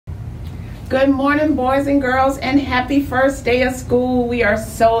Good morning, boys and girls, and happy first day of school. We are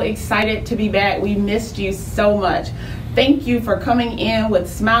so excited to be back. We missed you so much. Thank you for coming in with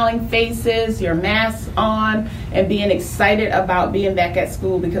smiling faces, your masks on, and being excited about being back at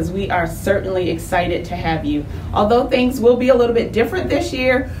school, because we are certainly excited to have you. Although things will be a little bit different this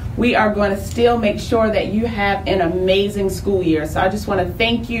year, we are going to still make sure that you have an amazing school year. So I just want to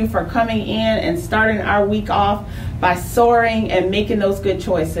thank you for coming in and starting our week off by soaring and making those good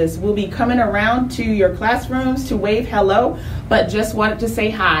choices. We'll be coming around to your classrooms to wave hello, but just wanted to say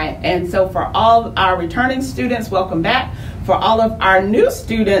hi. And so for all our returning students, welcome back. For all of our new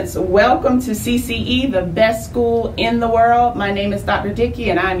students, welcome to CCE, the best school in the world. My name is Dr. Dickey,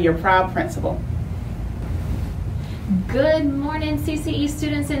 and I'm your proud principal. Good morning, CCE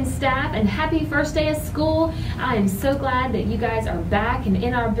students and staff, and happy first day of school. I am so glad that you guys are back and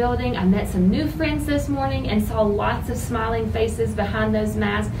in our building. I met some new friends this morning and saw lots of smiling faces behind those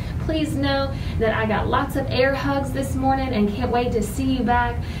masks. Please know that I got lots of air hugs this morning and can't wait to see you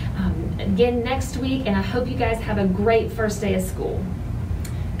back again next week, and I hope you guys have a great first day of school.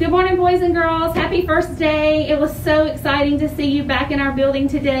 Good morning, boys and girls. Happy first day. It was so exciting to see you back in our building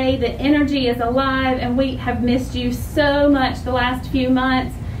today. The energy is alive, and we have missed you so much the last few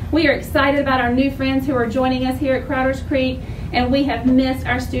months. We are excited about our new friends who are joining us here at Crowder's Creek, and we have missed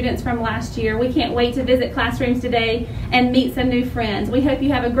our students from last year. We can't wait to visit classrooms today and meet some new friends. We hope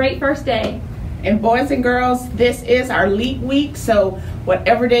you have a great first day. And boys and girls, this is our LEAP week, so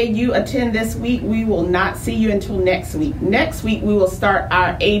whatever day you attend this week, we will not see you until next week. Next week, we will start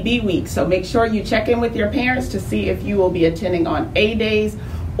our AB week, so make sure you check in with your parents to see if you will be attending on A days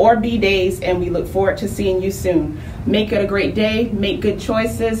or B days, and we look forward to seeing you soon. Make it a great day, make good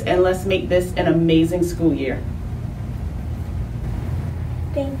choices, and let's make this an amazing school year.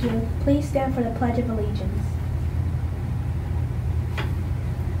 Thank you. Please stand for the Pledge of Allegiance.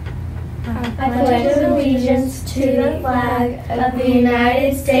 I pledge allegiance to the flag of the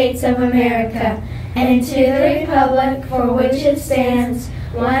United States of America and to the republic for which it stands,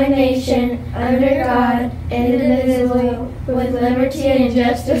 one nation, under God, indivisible, with liberty and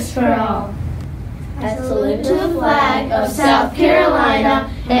justice for all. I salute to the flag of South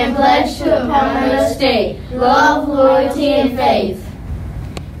Carolina and pledge to uphold the state, love, loyalty, and faith.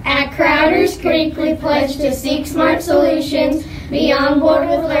 At Crowder's Creek, we pledge to seek smart solutions, be on board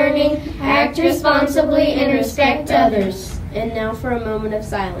with learning, act responsibly, and respect others. And now for a moment of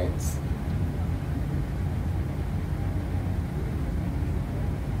silence.